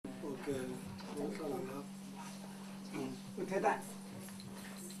In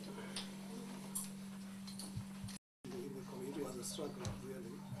the community was a struggle,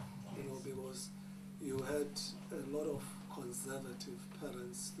 really, because you had a lot of conservative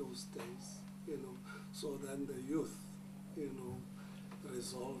parents those days, So then the youth,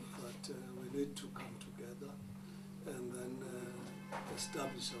 resolved that we need to come together and then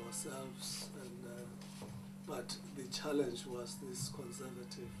establish ourselves. But the challenge was this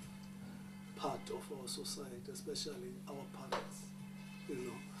conservative part of our society, especially our parents,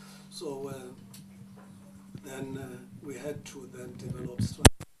 So then we had to then develop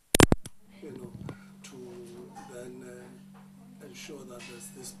strategy, to then ensure that there's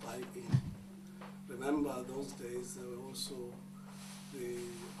this buy-in. Remember, those days there were also the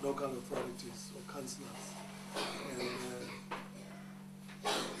local authorities or councillors, and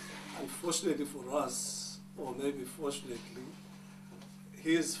unfortunately for us, or maybe fortunately,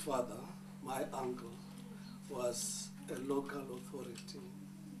 his father, my uncle, was a local authority,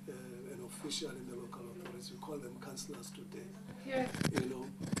 an official in the local authorities. We call them councillors today. Yeah.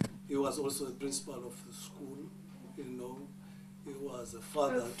 He was also a principal of the school. He was a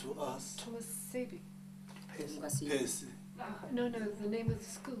father to us. Thomas Sebi. Pesi. No, the name of the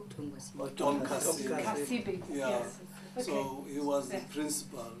school. Tom Kasibi. Yeah. Yes. Okay. So he was the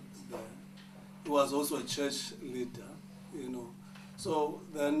principal there. He was also a church leader, So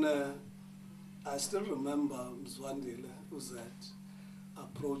then I still remember Mzwandile, who's that,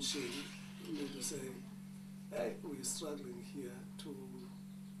 approaching me to say, hey, we're struggling here to,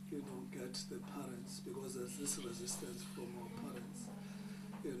 get the parents, because there's this resistance from our parents.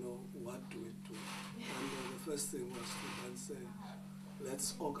 What do we do? And the first thing was to then say,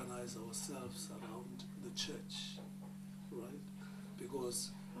 let's organize ourselves around the church, right?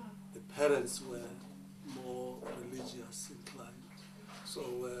 Because the parents were more religious inclined. So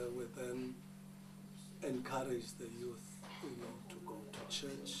we then encouraged the youth, to go to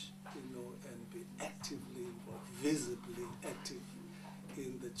church, and be actively involved, visibly active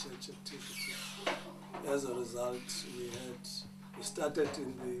in the church activity. As a result, we started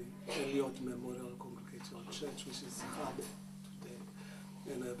in the Elliot Memorial Congregational Church, which is Hub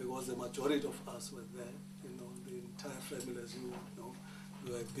today, because the majority of us were there, the entire family, as you know,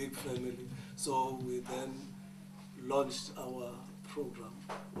 we were a big family. So we then launched our program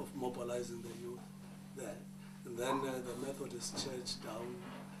of mobilizing the youth there. And then the Methodist Church down,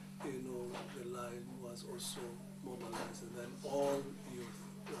 the line was also mobilized, and then all youth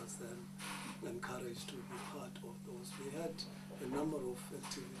was then encouraged to be part of those. We had a number of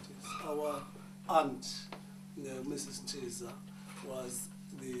activities. Our aunt, Mrs. Chiza, was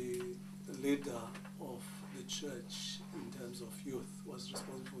the leader of the church in terms of youth, was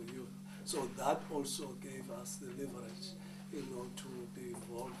responsible for youth. So that also gave us the leverage, to be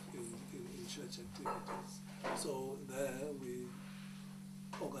involved in church activities. So there we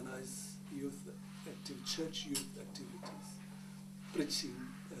organize church youth activities, preaching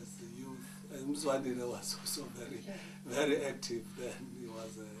as the youth. And Mzwandile was also very, very active then. He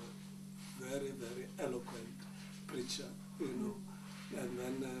was a very, very eloquent preacher, And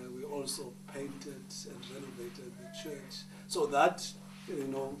then we also painted and renovated the church. So that,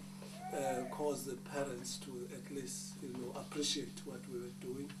 caused the parents to at least, appreciate what we were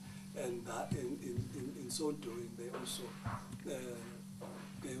doing. And that in so doing, they also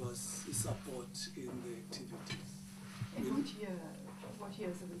gave us support in the activities. And what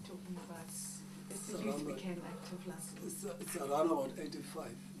years are we talking about? As the youth became active last year? It's around about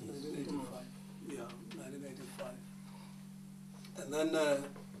 85, 1985. Yeah, 1985. And then,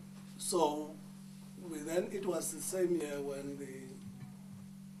 it was the same year when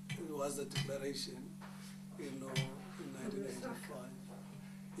it was the declaration, in 1985.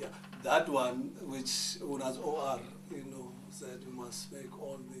 Yeah, that one, which was OR, said we must make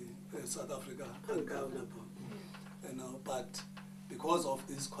all the South Africa ungovernable. But because of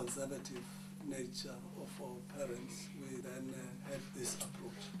this conservative nature of our parents, we then had this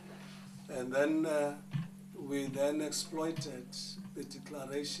approach. And then we then exploited the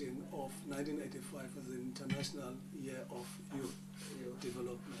declaration of 1985 as the International Year of Youth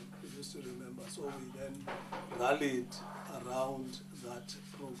Development. We used to remember. So we then rallied around that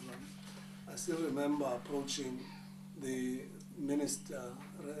program. I still remember approaching the Minister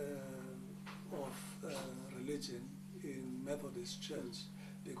of Religion in Methodist Church,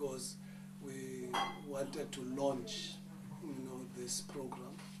 because we wanted to launch, this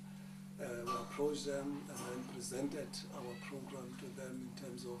program. We approached them and then presented our program to them in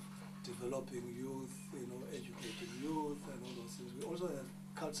terms of developing youth, educating youth and all those things. We also have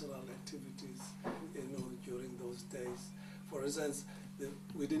cultural activities, during those days. For instance,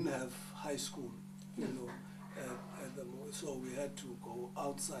 we didn't have high school, you know, at the moment, so we had to go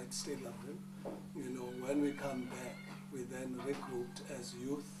outside state level. You know, when we come back, we then regrouped as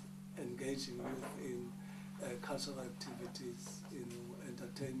youth, engaging youth in cultural activities, you know,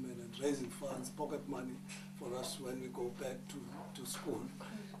 entertainment and raising funds, pocket money for us when we go back to school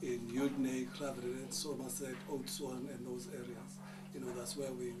in Udney, Kravenet, Somerset, Oudtshoorn, and those areas. You know, that's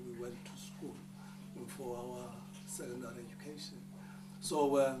where we went to school for our secondary education.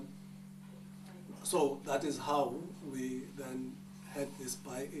 So, so that is how we then had this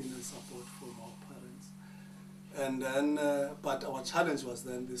buy-in and support from our parents. And then, but our challenge was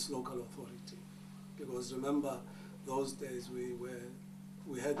then this local authority, because remember, those days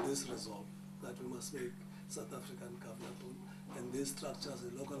we had this resolve that we must make South African governable, and these structures,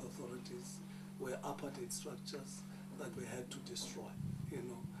 the local authorities, were apartheid structures that we had to destroy, you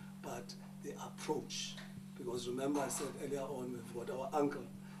know. But the approach, because remember I said earlier on, we've got our uncle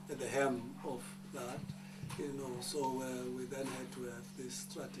at the helm of that, you know, so we then had to have this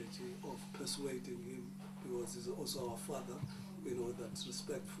strategy of persuading him, because he's also our father, you know, that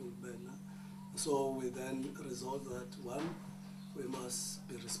respectful manner. So we then resolved that, one, we must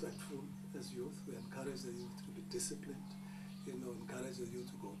be respectful as youth. We encourage the youth to be disciplined, you know, encourage the youth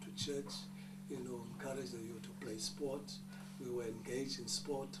to go to church, you know, encourage the youth to play sport. We were engaged in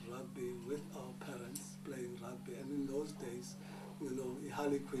sport, rugby, with our parents, playing rugby. And in those days, you know,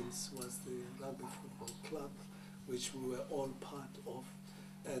 Harlequins was the rugby football club, which we were all part of.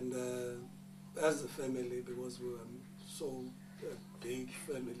 And as a family, because we were so big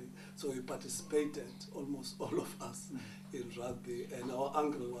family, so we participated, almost all of us, in rugby. And our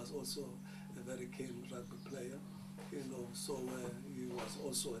uncle was also a very keen rugby player, you know, so he was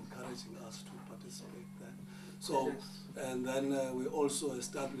also encouraging us to participate there. So, and then we also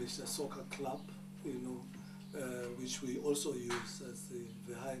established a soccer club, you know, which we also use as the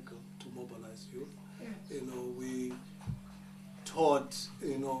vehicle to mobilize youth. You know, we taught,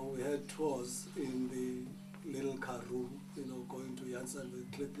 you know, we had tours in the Little Karoo, you know, going to Jansenville,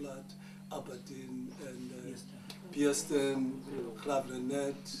 Klipplaat, Aberdeen, and Pierston,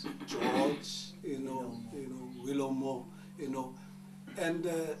 Kravenet, George, you know, Willowmore, you know. And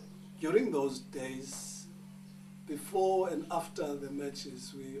during those days, before and after the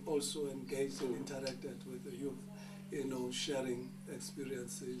matches, we also engaged and interacted with the youth, you know, sharing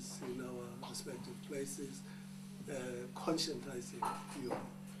experiences in our respective places, conscientizing youth,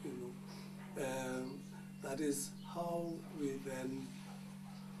 you know. That is how we then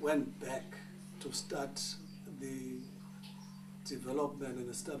went back to start the development and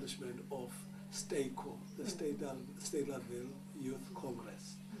establishment of STACO, the State Level Youth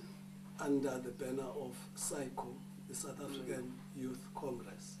Congress, under the banner of SAICO, the South African Youth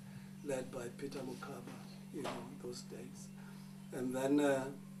Congress, led by Peter Mokaba, you know, those days. And then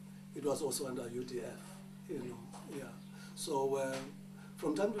it was also under UDF, you know, yeah. So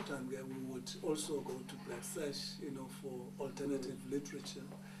from time to time, we would also go to Black Sash, you know, for alternative literature,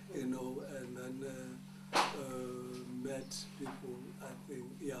 you know, and then met people, I think,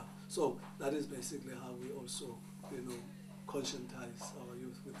 yeah. So that is basically how we also, you know, conscientize our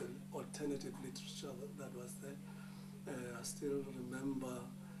youth with the alternative literature that was there. I still remember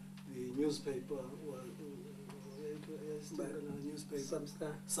the newspaper,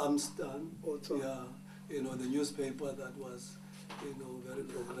 Samstan, yeah, you know, the newspaper that was, you know, very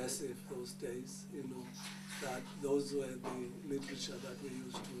progressive those days, you know, that those were the literature that we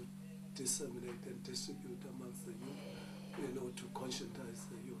used to disseminate and distribute amongst the youth, you know, to conscientize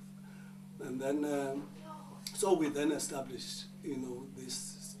the youth. And then, so we then established, you know,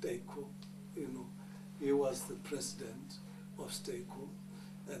 this STACO, you know. He was the president of STACO,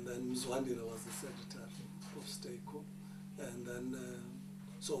 and then Mzwandile was the secretary of STACO. And then,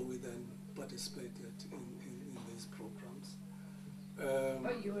 so we then participated in these programs.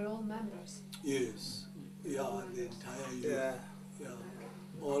 But you were all members? Yes, yeah, the entire youth, yeah,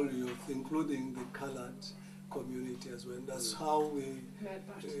 all youth, including the colored community as well. That's how we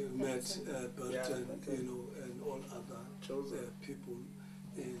met Burton, you know, and all other people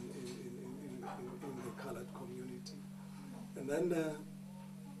in the colored community. And then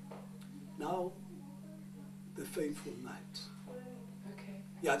now, the fateful night. Okay.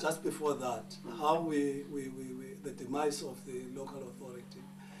 Yeah, just before that, how the demise of the local authority.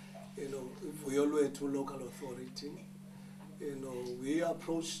 You know, if we all were to local authority, you know, we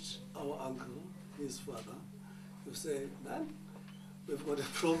approached our uncle, his father, to say, man, we've got a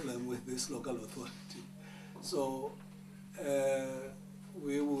problem with this local authority. So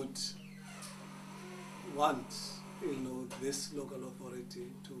we would want, you know, this local authority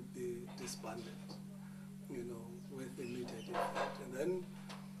to be disbanded, you know, with immediate effect. And then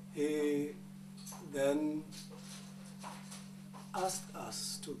he then asked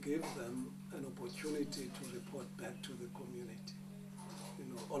us to give them an opportunity to report back to the community,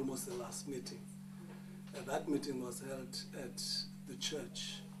 almost the last meeting. And that meeting was held at the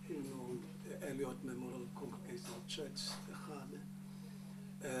church, the Elliot Memorial Congregational Church,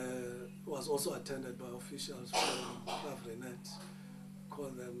 was also attended by officials from Government, call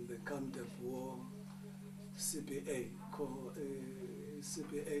them the Camp de Boer CPA.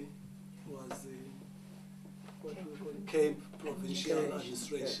 CPA was the Cape Provincial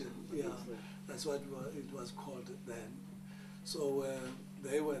Administration. Yeah, that's what it was called then. So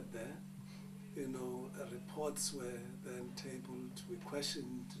they were there. Reports were then tabled. We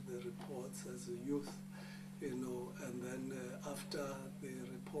questioned the reports as a youth, and then after the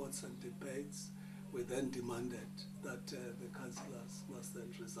reports and debates, we then demanded that the councillors must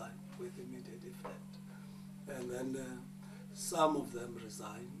then resign with immediate effect. And then some of them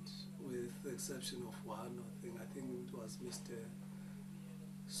resigned, with the exception of one. I think it was Mr.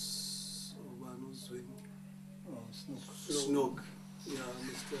 Snook. Yeah,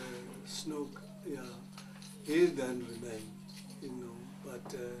 Mr. Snook. Yeah, he then remained,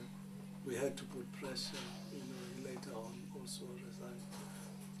 but we had to put pressure. He later on also resigned.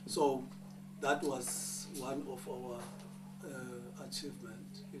 So that was one of our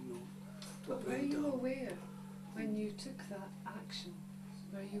achievements, But were you aware when you took that action?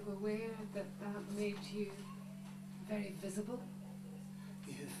 Were you aware that that made you very visible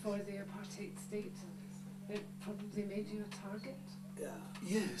for the apartheid state? It probably made you a target? Yeah.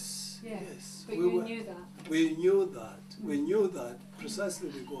 Yes. Yes. But you knew that? We knew that. We knew that precisely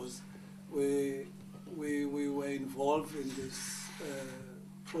because we were involved in this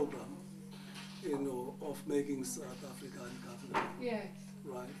program, of making South Africa government. Yes.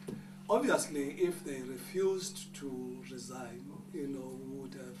 Right. Obviously, if they refused to resign, we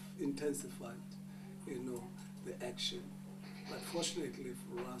would have intensified, the action. But fortunately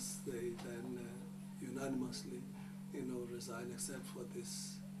for us, they then unanimously, resigned, except for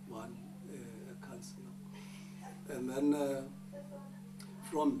this one councillor. And then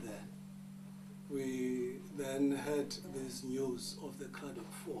from there, we then heard this news of the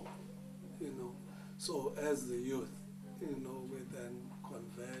Craddock Fall, So as the youth, we then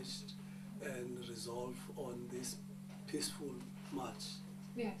converged and resolved on this peaceful march.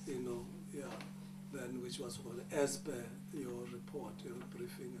 Yes. Then which was called, as per your report, your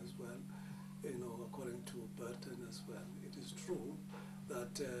briefing as well, according to Burton as well. It is true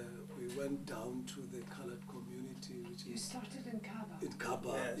that we went down to the colored community, which you started in Kaba. In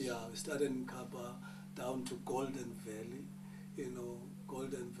Kaba, yes. Yeah, we started in Kaba, down to Golden Valley,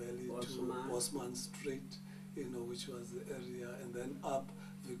 Golden Valley to Bosman Street, which was the area, and then up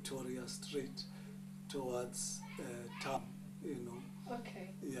Victoria Street towards town,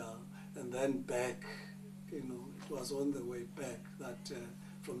 Okay. Yeah, and then back, it was on the way back that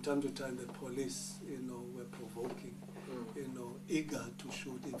from time to time the police, were provoking, eager to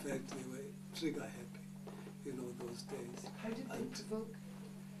shoot. In fact, they were trigger happy, those days. How did they provoke?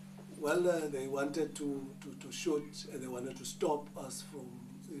 Well, they wanted to shoot, and they wanted to stop us from,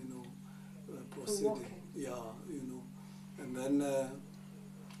 proceeding. Yeah, and then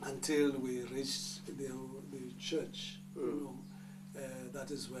until we reached the church,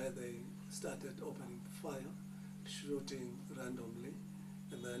 that is where they started opening fire, shooting randomly,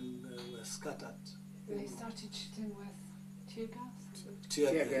 and then were scattered. They started shooting with tear gas?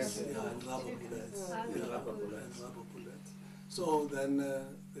 Tear gas, yeah, and rubber bullets. And rubber bullets. So then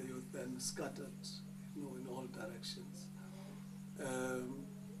the youth then scattered, in all directions,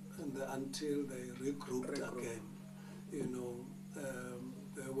 and until they regrouped again.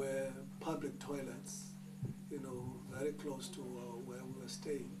 There were public toilets, very close to where we were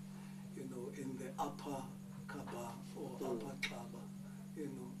staying, in the upper Kaba or upper Kaba,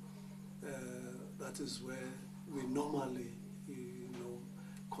 that is where we normally,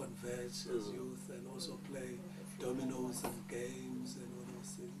 converge as youth and also play dominoes and games and all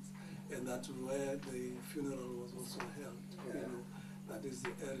those things. And that's where the funeral was also held, that is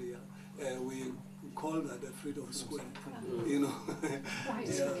the area. We call that the Freedom Square, Right,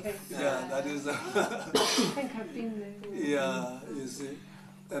 yeah, okay. Yeah, that is. I think I've been there. Yeah, you see.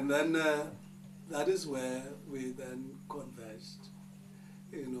 And then that is where we then converged,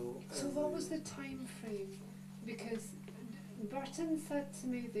 So what was the time frame? Because Burton said to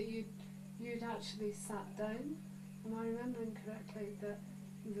me that you'd actually sat down. Am I remembering correctly that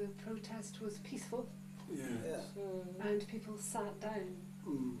the protest was peaceful? Yeah. And people sat down.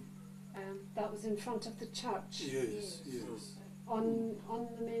 That was in front of the church. Yes. On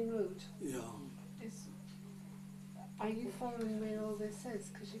the main road. Yeah. Are you following where all this is?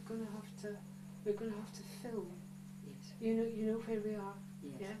 Because we're going to have to film. Yes. You know where we are.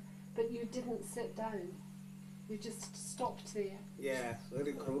 Yes. Yeah. But you didn't sit down. You just stopped there. Yeah,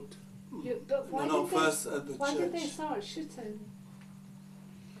 very grouped. But why No, did first they? at the Why church. did they start shooting?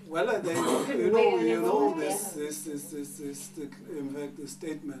 Well, they, Couldn't wait any you know, longer. in fact, the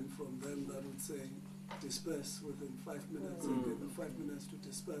statement from them that would say, disperse within 5 minutes, and give them 5 minutes to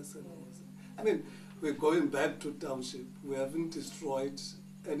disperse. And all this. I mean, we're going back to township. We haven't destroyed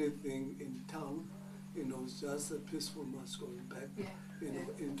anything in town. You know, it's just a peaceful march going back,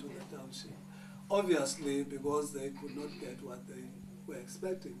 into the township. Obviously, because they could not get what they were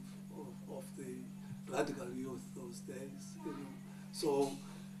expecting of the radical youth those days. You know, so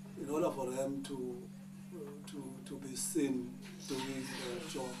in order for them to be seen doing their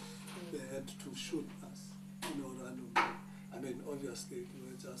job, they had to shoot us, randomly. I mean, obviously, they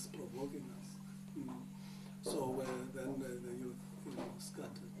were just provoking us. So then the youth,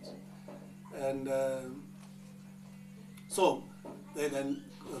 scattered. And so they then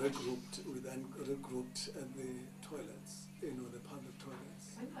regrouped. We then regrouped at the toilets, the public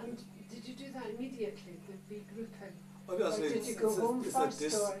toilets. And did you do that immediately, the regrouping? Obviously, Or did you go home first,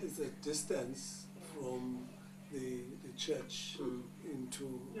 or? it's a distance from the church into.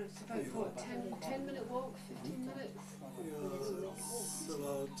 No, it's about what, 10-minute walk, 15 minutes? Yeah, it's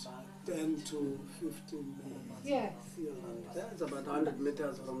about 10 to 15 minutes. Yes. Yeah. That's about 100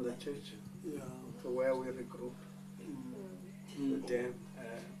 meters from the church Yeah. to where we regroup. Then,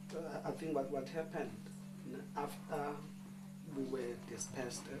 I think what happened after we were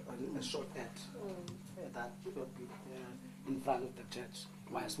dispersed on a short at that in front of the church,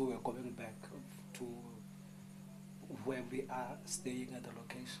 whilst we were going back to where we are staying at the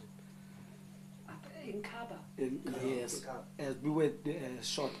location. In Kaba? Yes, as we were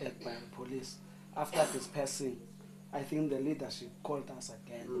shot at by the police. After dispersing, I think the leadership called us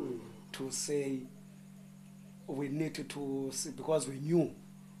again to say we needed to see, because we knew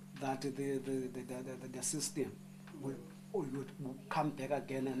that the system would come back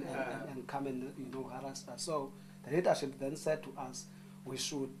again and come and harass us. So the leadership then said to us we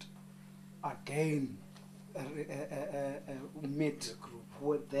should again meet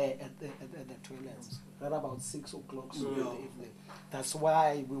there at the toilets right about 6 o'clock in the evening. That's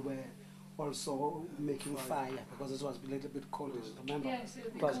why we were also making fire, because it was a little bit cold. Remember, Yes,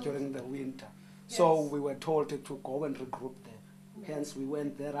 it was during the winter. Yes. So we were told to go and regroup there. Hence, we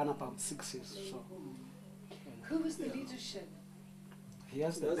went there around about 6 years. So Who was the leadership?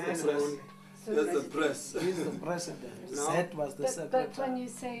 here's the That's the president. So That's the press. He's the president. No. Zed was the secretary. but when you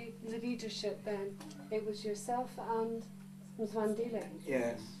say the leadership, then it was yourself and Mzwandile.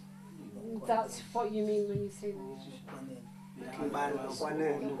 Yes. That's what you mean when you say the leadership.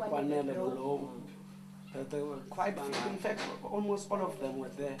 They were quite few. In fact, almost all of them were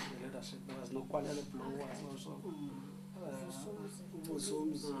there in the leadership. There was no Kwanele Blow was also.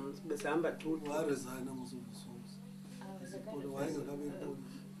 Musums. Besamba too. Why resign Musums? Why not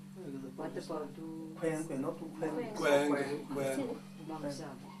What about Kwenkwe, not Kwenkwe. Kwenge.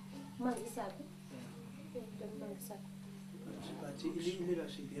 But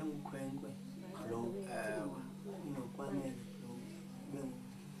leadership young Kwenkwe, Blow, Kwanele, Blow,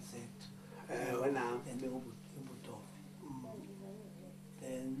 Zed, When I'm and Ubuto.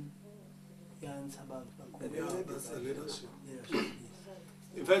 Then Jan Sabak. Yeah, that's the leadership. Leadership,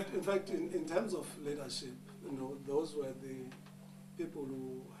 yes. In fact, in terms of leadership, those were the people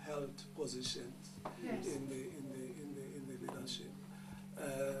who held positions Yes. in the leadership.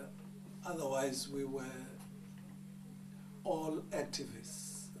 Otherwise, we were all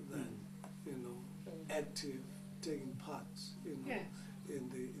activists then, active, taking part, Yes. in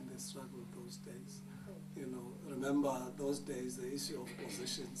the struggle those days. Remember those days the issue of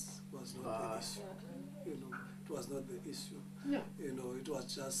positions was not the issue. It was not the issue. No. It was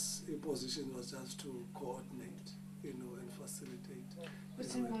just, a position was just to coordinate, and facilitate.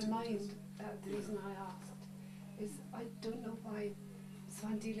 What's in my mind, the reason I asked, is I don't know why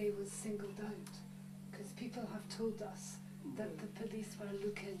Zwandile was singled out, because people have told us that the police were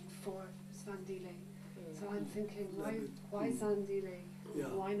looking for Zwandile. So I'm thinking, why Zwandile? Yeah.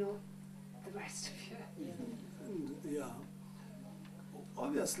 Why not the rest of you? And, yeah.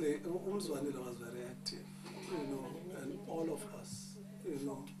 Obviously, Mzwandile was very active, and all of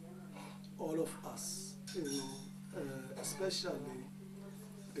us, especially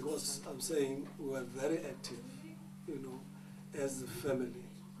because I'm saying we were very active, as a family,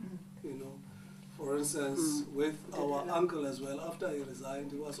 For instance, with our uncle as well, after he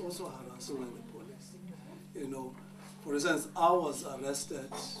resigned, he was also harassed by the police. For instance, I was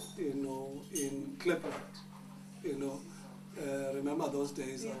arrested, in Clipland, you know. Remember those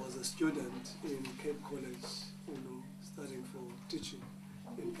days I was a student in Cape College, you know, studying for teaching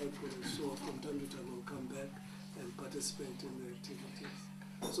in Cape College. So from time to time I'll come back and participate in the activities.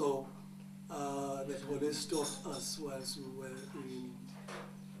 So the police stopped us whilst we were in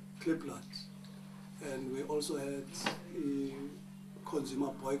Clipland. And we also had a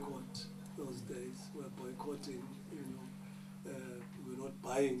consumer boycott those days. We were boycotting, you know, we were not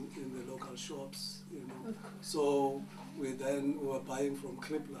buying in the local shops, you know. So we were buying from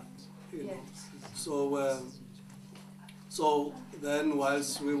Clipland, you know. So then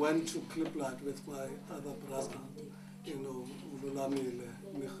whilst we went to Clipland with my other brother, you know, Ululamile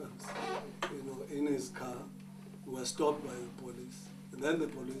Miggels, you know, in his car, we were stopped by the police. And then the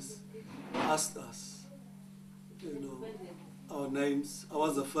police asked us, you know, our names. I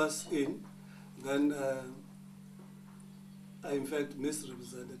was the first in. Then I in fact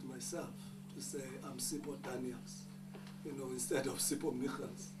misrepresented myself to say I'm Sipho Daniels, you know, instead of Sipho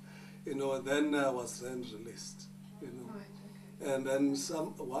Miggels. You know, then I was then released, you know. Right, okay. And then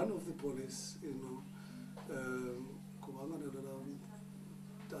one of the police, you know,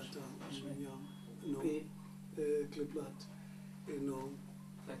 Tata, you know, Clipland, you know,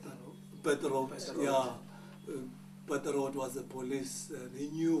 Petro, yeah, Petro was the police, and he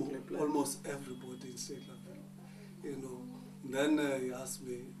knew almost everybody in St. Lavelle, you know. Then he asked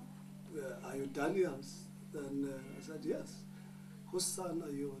me, are you Daniels? Then I said, yes. Whose son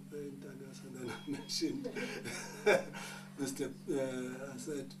are you? Daniels, and then I mentioned Mr. I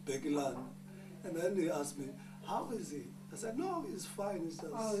said, Begilan. And then he asked me, how is he? I said, no, he's fine. He's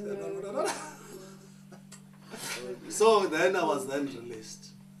just... Oh, no. So then I was then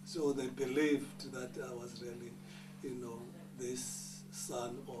released. So they believed that I was really, you know, this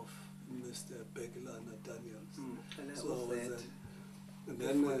son of Mr. Begilan Daniels. So I was and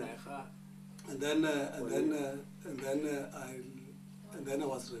then I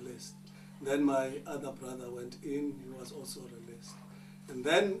was released. Then my other brother went in, he was also released. And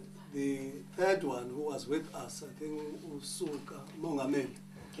then the third one who was with us, I think Usuka, Mongameli,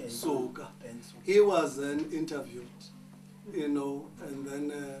 Suka, he was then interviewed, you know, and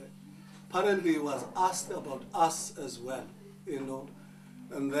then apparently he was asked about us as well, you know.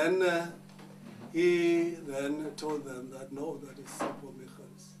 And then he then told them that no, that is Sipho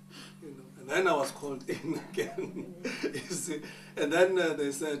Miggels, you know. And then I was called in again, you see. And then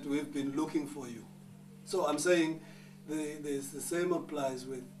they said, we've been looking for you. So I'm saying the same applies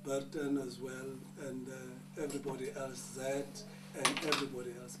with Burton as well, and everybody else, Zed, and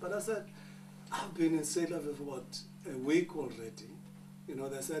everybody else. But I said, I've been in St. Lavelle for about a week already. You know,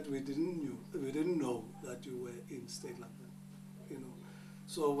 they said we didn't know that you were in St. Lavelle, you know.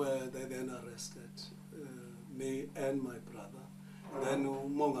 So they then arrested me and my brother. Then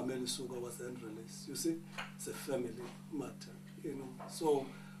Mongameli Suga was then released. You see, it's a family matter, you know. So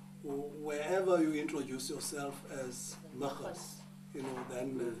wherever you introduce yourself as Miggels, you know,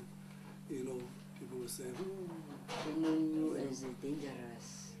 then you know, people will say, They know you as a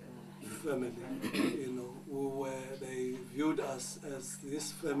dangerous family, you know, they viewed us as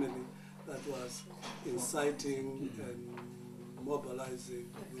this family that was inciting and mobilizing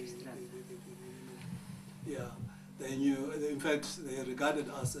yeah, they knew, in fact, they regarded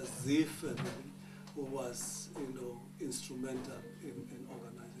us as the family who was, you know, instrumental in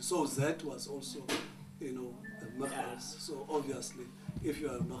organizing. So that was also, you know, a Miggels. So obviously, if you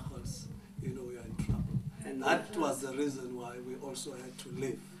are Miggels, you know, you are in trouble. And that was the reason why we also had to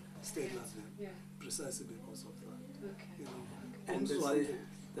leave State Lavelle, precisely because of that. Okay. You know. And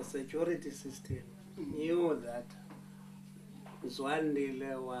the security system knew that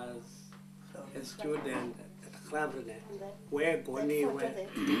Zwandile was a student at Claverne, where Goni was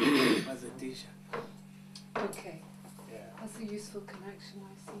a teacher. Okay. Yeah. That's a useful connection,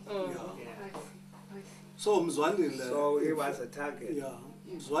 I see. Yeah. I see. So Mzwandile, So he was a target. yeah,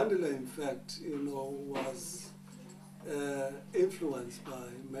 Mzwandile, in fact, you know, was influenced by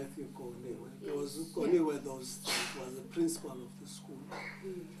Matthew Koniwe, because Koniwe was the principal of the school.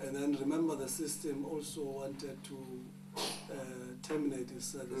 And then remember, the system also wanted to terminate his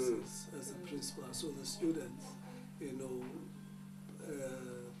services as a principal. So the students, you know,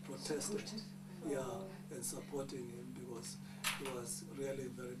 protested, and supporting him because he was really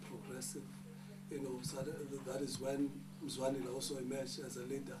very progressive. You know, so that is when Mzwandile also emerged as a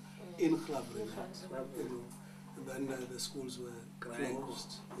leader in Claverne, you know. And then the schools were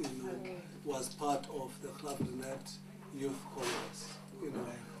closed, you know, was part of the Claverne Youth Congress, you know.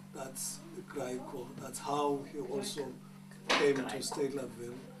 That's Graiko. That's how he also came to State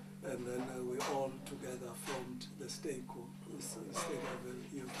Lavelle, and then we all together formed the Stateco, instead of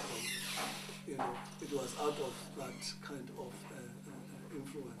a youth program. You know, it was out of that kind of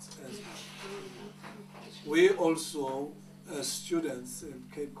influence as well. We also, as students in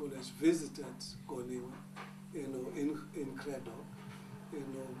Cape College, visited Goniwa, you know, in Credo, you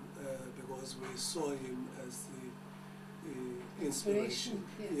know, because we saw him as the inspiration.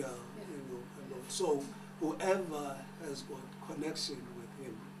 Yes. Yeah, you know, a lot. So whoever has got connection with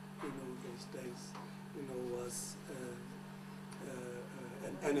him, you know, those days, you know, was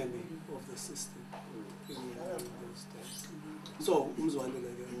an enemy of the system, you know, in those days. So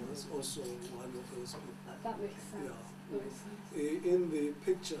Umzwandile was also one of those people. That makes sense. Yeah. Makes sense. In the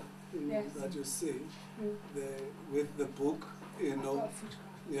picture Yes. that you see, Mm. with the book, you I've know, got a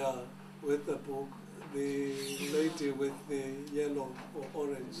photograph. yeah, with the book, the lady with the yellow or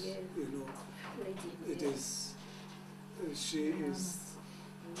orange, Yes. you know, it is, she is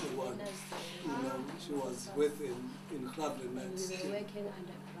the one, you know, she was with him in Grablenet. We were working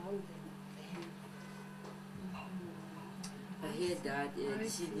underground then. I heard that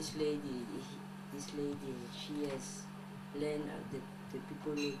this lady, she has learned the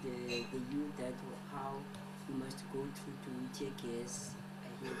people, the youth that how you must go through to take gas.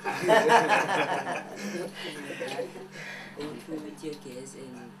 I heard that. Go through with your gas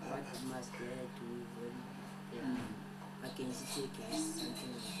and what you must do when against take gas,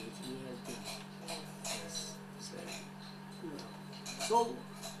 something like that. We have to. Yes. So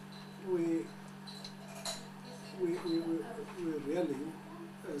we really,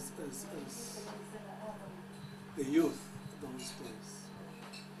 as the youth those days,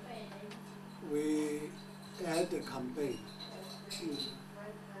 we had a campaign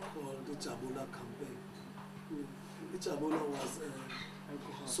called the Jabula campaign. The Jabula was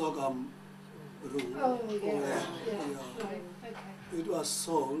a sorghum brew. Oh, yeah. or- Yeah. yeah. Right. Okay. It was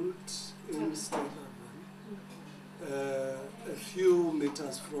sold in State a few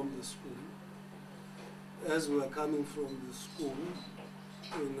meters from the school. As we were coming from the school,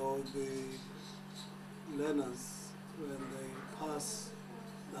 you know, the learners, when they pass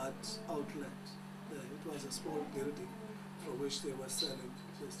that outlet, it was a small building from which they were selling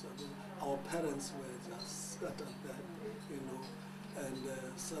this. Our parents were just scattered there, you know, and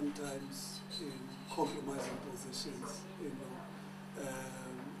sometimes in compromising positions, you know.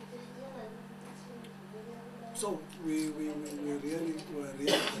 So we really were really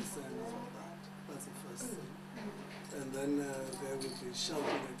concerned about that. That's the first thing. And then they would be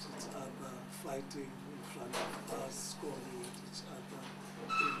shouting at each other, fighting in front of us, scoring at each other,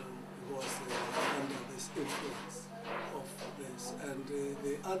 you know, because they were under this influence of this. And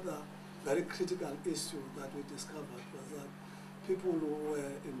the other very critical issue that we discovered was that people who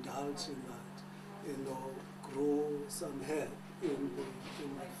were indulged in that, you know, grew some hair in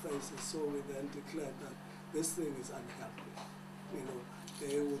the faces. So we then declared that this thing is unhealthy. You know,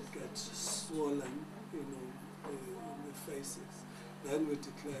 they would get swollen, you know, in the faces. Then we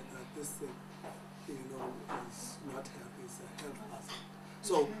declared that this thing, you know, is not healthy, it's a health hazard.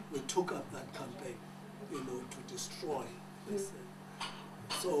 So we took up that campaign, you know, to destroy this thing.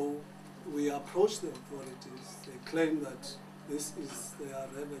 So we approached the authorities. They claim that this is their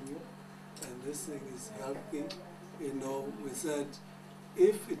revenue and this thing is healthy. You know, we said,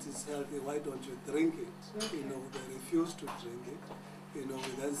 if it is healthy, why don't you drink it? You know, they refused to drink it. You know,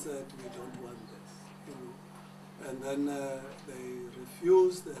 we then said, we don't want this. You know, and then they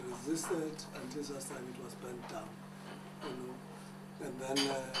refused, they resisted until such time it was burnt down. You know, and then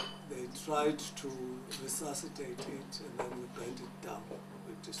they tried to resuscitate it, and then we burnt it down.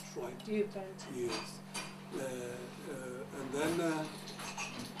 We destroyed it. You burnt it. Yes. And then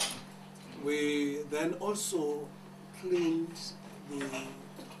we then also cleaned the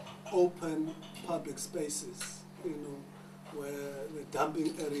open public spaces, you know, where the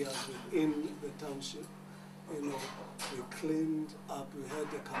dumping areas within the township, you know, we cleaned up. We had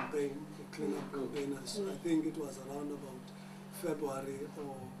a campaign, a clean-up campaign. I think it was around about February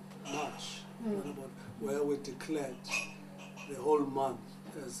or March, about where we declared the whole month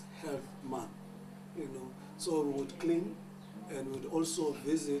as Health Month, you know. So we would clean, and we'd also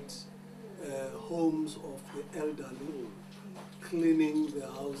visit homes of the elderly, cleaning the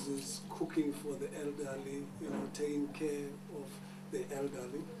houses, cooking for the elderly, you know, taking care of the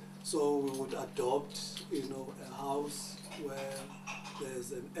elderly. So we would adopt, you know, a house where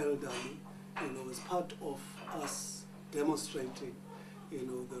there's an elderly, you know, as part of us demonstrating, you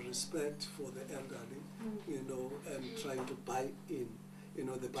know, the respect for the elderly, you know, and trying to buy in, you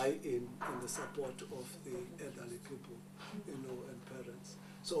know, the buy-in and the support of the elderly people, you know, and parents.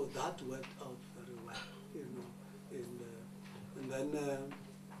 So that worked out very well, you know, and then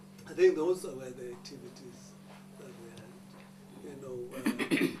I think those were the activities that we had. you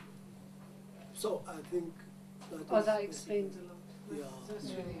know. So I think that. Oh, that explains a lot. Yeah. That's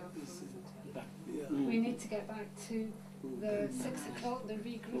really helpful. Yeah. We need to get back to the 6 o'clock, the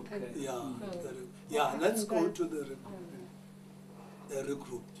regrouping. Okay. Yeah. Yeah. Let's go to the regrouping. The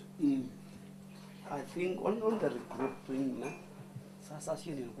regrouped. I think on the regrouping, ne? Sasa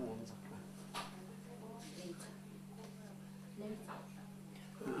siyo ni kuomza.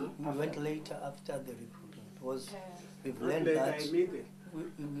 We went later after the recruitment because we've Not learned later, that immediately.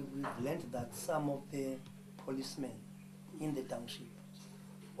 we've learned that some of the policemen in the township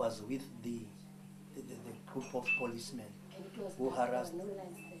was with the group of policemen who harassed.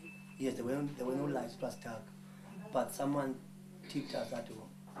 Yes, there were no lights plus tag, but someone tipped us that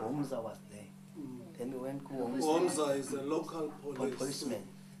Omza was there. Then we went to Omza is a local policeman.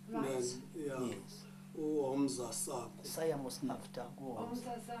 Right. Yeah. Yes. Omza Sako. Saya was after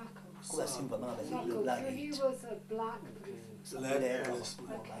Omza Zako. kuba simba Zako, so he was a black policeman. Black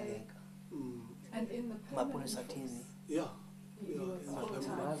policeman. Okay. And in the mapolice atini Yeah. He was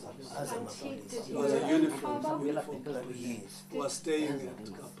as a And he mapolice. did It was a uniform. Kaba? Yes. He was staying at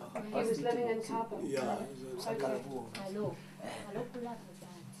Kapa. He was living in Kaba. Yeah. Okay. Hello. Hello, Pula,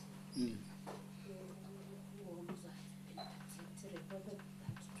 that.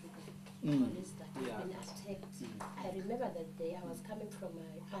 Police that Yeah. had been attacked. I remember that day I was coming from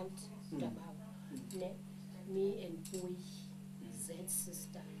my aunt Dabao, me and Boy, Zed's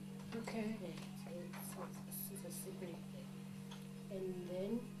sister. Okay. She's a sibling. And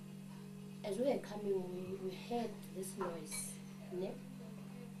then, as we were coming, we heard this noise, ne?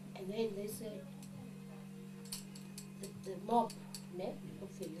 And then they said, the mob, ne,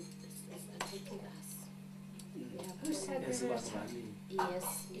 of the youth is attacking us. We have Who said Yes, they it were was attacked? running.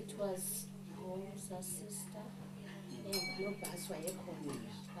 Yes, it was Homsa's sister, and no Bas Wayekon.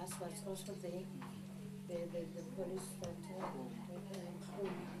 Bas was also there, the police that,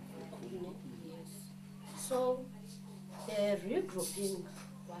 yes. So, the regrouping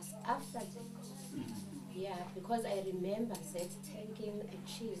was after the, yeah, because I remember that taking a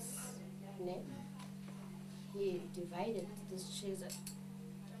cheese, ne? He divided this cheese.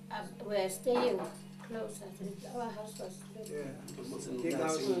 We were staying closer. Our house was Yeah. Big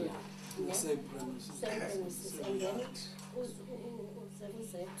house. ne? Same premises. Same premises. And then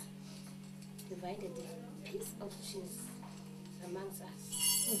Uzet divided a piece of cheese amongst us.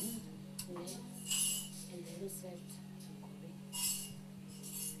 Ne? And then he said,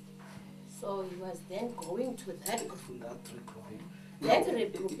 so he was then going to that group. From that regrouping. That No,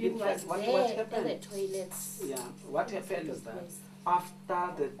 regrouping in was fact, what there in happened? the toilets. Yeah, what happened is that Yes.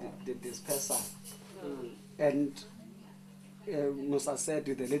 after the dispersal, and Musa said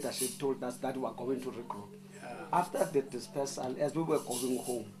the leadership told us that we were going to regroup. After the dispersal, as we were going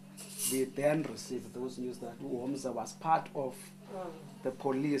home, we then received those news that Uomza was part of the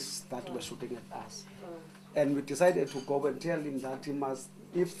police that were shooting at us. And we decided to go and tell him that he must,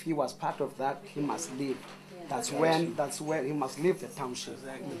 if he was part of that, he must leave. That's when he must leave the township.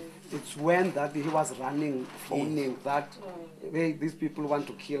 It's when that he was running, phoning that, hey, these people want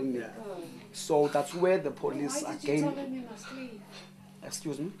to kill me. So that's where the police Why did you again, tell him you must leave?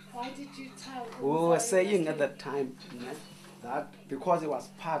 excuse me, Why did you tell we Umza were he saying must at that time that because he was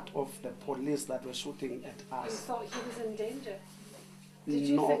part of the police that were shooting at You us, thought he was in danger? Did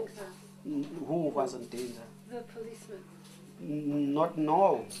you no, think that? who was in danger? The policeman? Not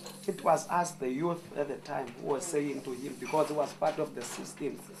no. It was us, the youth at the time, who were saying to him, because he was part of the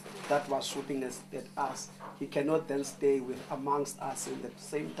system that was shooting at us, he cannot then stay with amongst us in the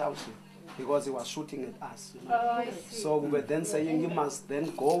same township because he was shooting at us. You know? Oh, I see. So we were then saying you must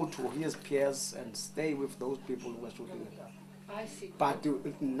then go to his peers and stay with those people who were shooting at us. I see. But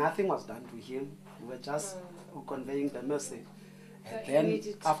nothing was done to him. We were just conveying the message. And That he then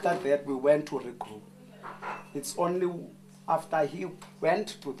needed to after go. that we went to regroup. It's only after he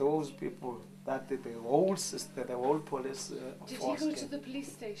went to those people that the whole system, the whole police Did he force go to came. the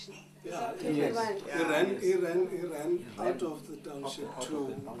police station? Is Yeah, that where yes. he went? He ran out of the township Out of to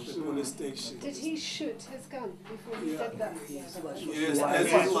the the township. police station. Did he shoot his gun before he Yeah. did that? Yes,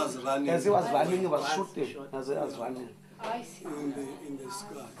 as he was running. As he was running, he was Once shooting. shot. As he was running. I see. in the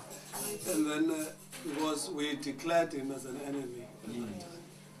sky. And then we declared him as an enemy.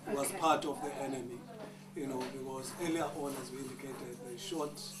 He was Okay. part of the enemy, you know, because earlier on, as we indicated, they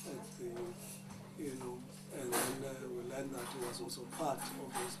shot at the, you know, and then we learned that he was also part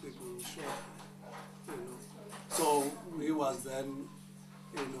of those people who shot, you know. So he was then,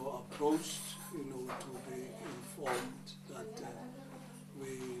 you know, approached, you know, to be informed that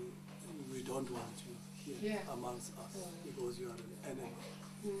we don't want you here Yeah. amongst us because you are an enemy,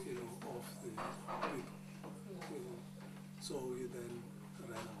 you know, of the people. You know. So he then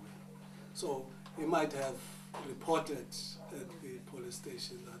ran away. So he might have reported at the police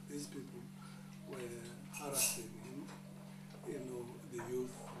station that these people were harassing him, the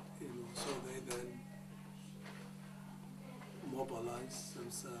youth, so they then mobilized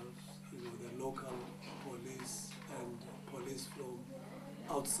themselves, the local police and police from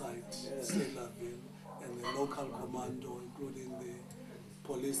outside Stellarville and the local commando, including the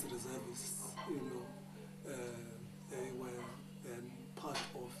police reservists, they were then part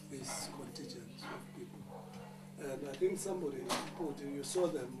of this contingent of people. And I think somebody put, you saw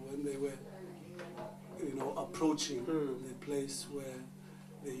them when they were, approaching the place where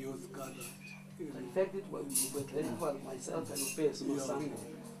the youth gathered. In fact, we were playing for myself and Pace on Sunday.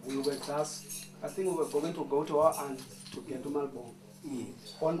 We were just, I think we were going to go to our aunt to get to Melbourne.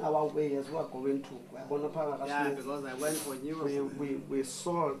 On our way as we were going to, Yeah, because I went for you. We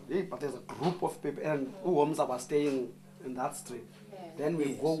saw, but there's a group of people, and homes were staying in that street. Then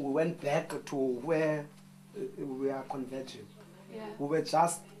we went back to where we are converging. Yeah. We were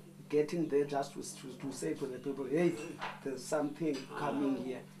just getting there just to say to the people, hey, there's something coming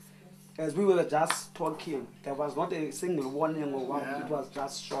here. As we were just talking, there was not a single warning or what, it was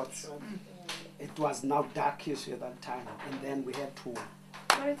just shots. It was now darkish at that time, and then we had to Were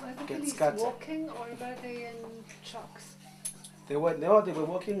the get police scattered. walking or were they in trucks? They were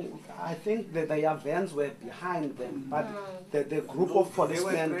walking. I think that their vans were behind them, but the group of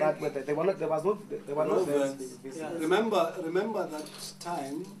policemen that were there, there were no vans. Yeah. Remember that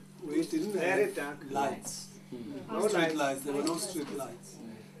time we didn't have lights, no street lights. There were no street lights,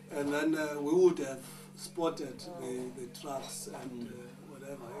 and then we would have spotted the trucks and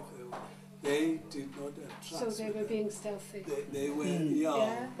whatever if they did not have trucks. So they were being stealthy. They were,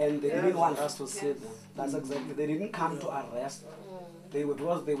 And they didn't want us to see them. That's exactly. They didn't come to arrest. They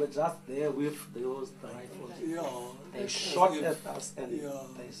were just there with those rifles. Yeah. They shot at us, and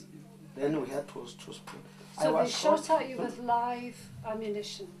then we had to split. So they shot at you with live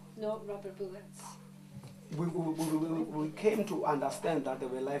ammunition, not rubber bullets. We came to understand that they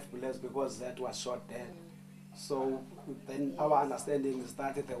were live bullets because that was shot dead. So then our understanding is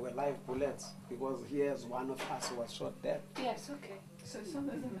that they were live bullets because here's one of us who was shot dead. Yes, okay. So some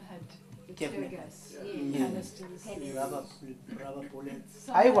of them had tear gas, Canisters. Rubber bullets.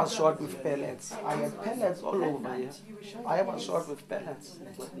 I was shot with pellets. I had pellets all over here. I was shot with pellets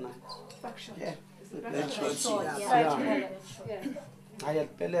that night. Buckshot. Yeah. Yeah. I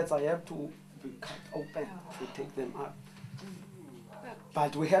had pellets. I had to be cut open to take them out.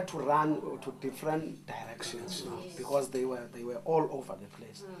 But we had to run to different directions because they were all over the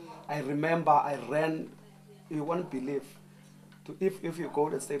place. I remember I ran. You won't believe. If you go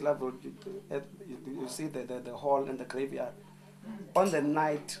to the state level, you see the hall and the graveyard. On the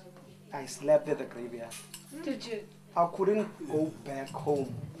night, I slept at the graveyard. Did you? I couldn't go back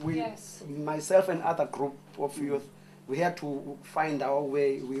home. Myself and other group of youth, we had to find our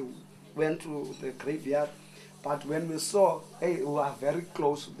way. We went to the graveyard, but when we saw, hey, we were very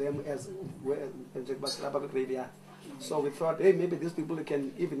close to them as the graveyard. So we thought, hey, maybe these people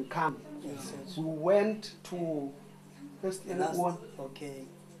can even come. We went to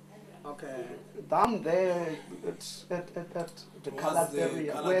down there at the colored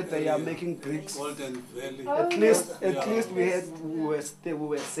area where they are making bricks. Golden Valley. At least we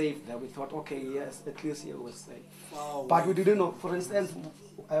were safe there. We thought, okay, yes, at least here we were safe. Wow. But we didn't know. For instance,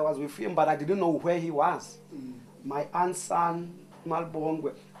 I was with him, but I didn't know where he was. My aunt's son,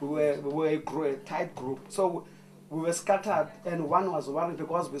 Malbong, we were a tight group. So we were scattered, and one was worried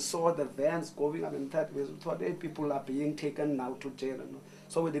because we saw the vans going up, and we thought, hey, people are being taken now to jail.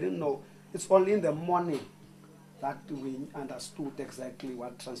 So we didn't know. It's only in the morning that we understood exactly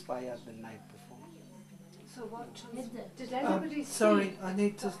what transpired the night before. So what did anybody see? Sorry, I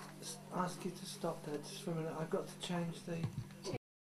need to ask you to stop there just for a minute. I've got to change the